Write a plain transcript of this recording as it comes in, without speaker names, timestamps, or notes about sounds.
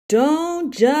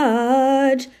Don't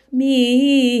judge me.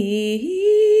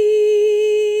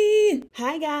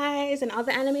 Hi guys and all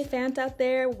the anime fans out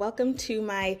there, welcome to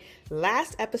my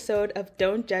last episode of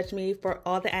Don't Judge Me for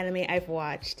all the anime I've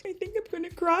watched. I think I'm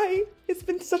gonna cry. It's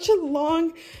been such a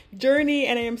long journey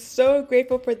and I am so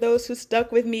grateful for those who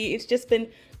stuck with me. It's just been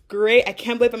great. I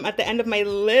can't believe I'm at the end of my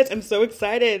list. I'm so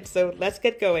excited. So let's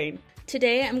get going.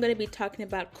 Today I'm going to be talking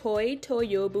about Koi to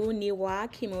Yobu ni wa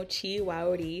Kimochi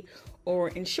Waori, or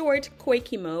in short, Koi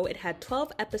Kimo. It had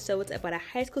 12 episodes about a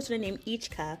high school student named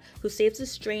Ichika who saves a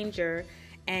stranger,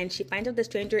 and she finds out the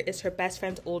stranger is her best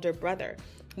friend's older brother.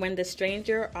 When the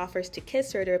stranger offers to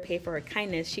kiss her to repay for her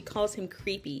kindness, she calls him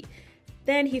creepy.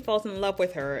 Then he falls in love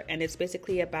with her, and it's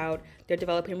basically about their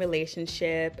developing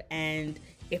relationship and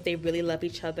if they really love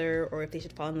each other or if they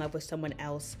should fall in love with someone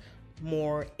else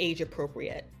more age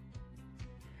appropriate.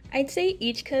 I'd say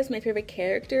Ichika is my favorite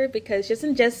character because she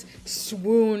doesn't just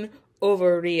swoon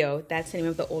over Ryo, that's the name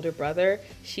of the older brother.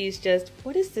 She's just,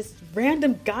 what is this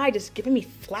random guy just giving me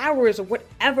flowers or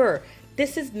whatever?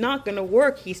 This is not gonna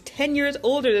work. He's 10 years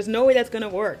older. There's no way that's gonna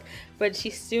work. But she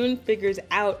soon figures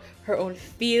out her own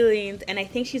feelings, and I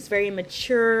think she's very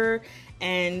mature,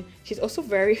 and she's also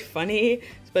very funny,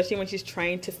 especially when she's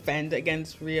trying to fend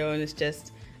against Ryo, and it's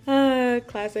just,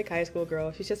 classic high school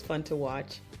girl. She's just fun to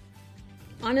watch.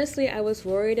 Honestly, I was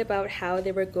worried about how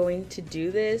they were going to do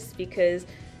this because,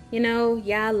 you know,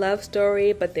 yeah, love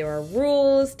story, but there are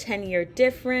rules, 10-year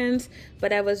difference,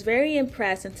 but I was very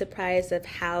impressed and surprised of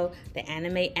how the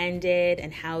anime ended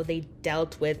and how they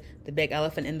dealt with the big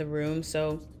elephant in the room,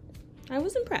 so I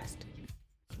was impressed.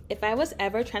 If I was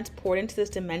ever transported into this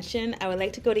dimension, I would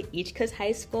like to go to Ichika's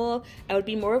high school. I would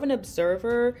be more of an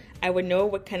observer. I would know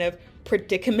what kind of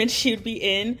predicament she would be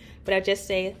in, but I'd just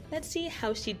say, let's see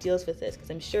how she deals with this,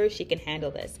 because I'm sure she can handle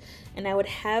this. And I would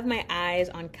have my eyes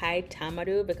on Kai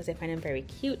Tamaru because I find him very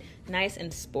cute, nice,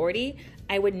 and sporty.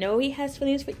 I would know he has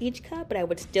feelings for Ichika, but I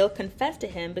would still confess to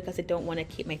him because I don't want to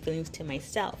keep my feelings to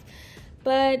myself.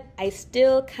 But I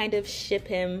still kind of ship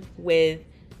him with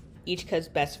Ichika's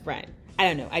best friend. I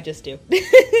don't know, I just do.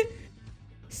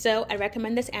 So I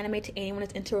recommend this anime to anyone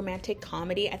who's into romantic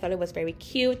comedy. I thought it was very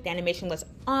cute, the animation was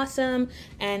awesome,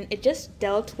 and it just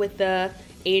dealt with the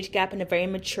age gap in a very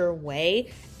mature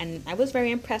way, and I was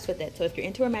very impressed with it. So if you're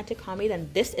into romantic comedy, then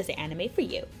this is the anime for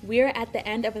you. We are at the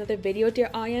end of another video, dear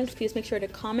audience. Please make sure to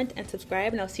comment and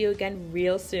subscribe, and I'll see you again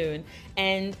real soon.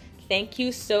 And thank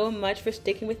you so much for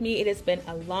sticking with me. It has been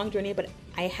a long journey, but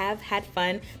I have had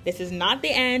fun. This is not the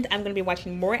end. I'm gonna be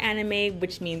watching more anime,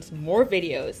 which means more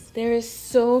videos. There is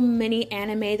so many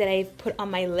anime that I've put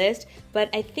on my list, but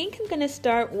I think I'm gonna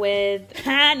start with,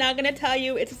 not gonna tell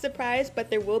you, it's a surprise, but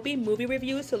there will be movie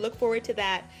reviews, so look forward to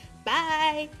that.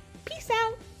 Bye, peace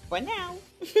out for now.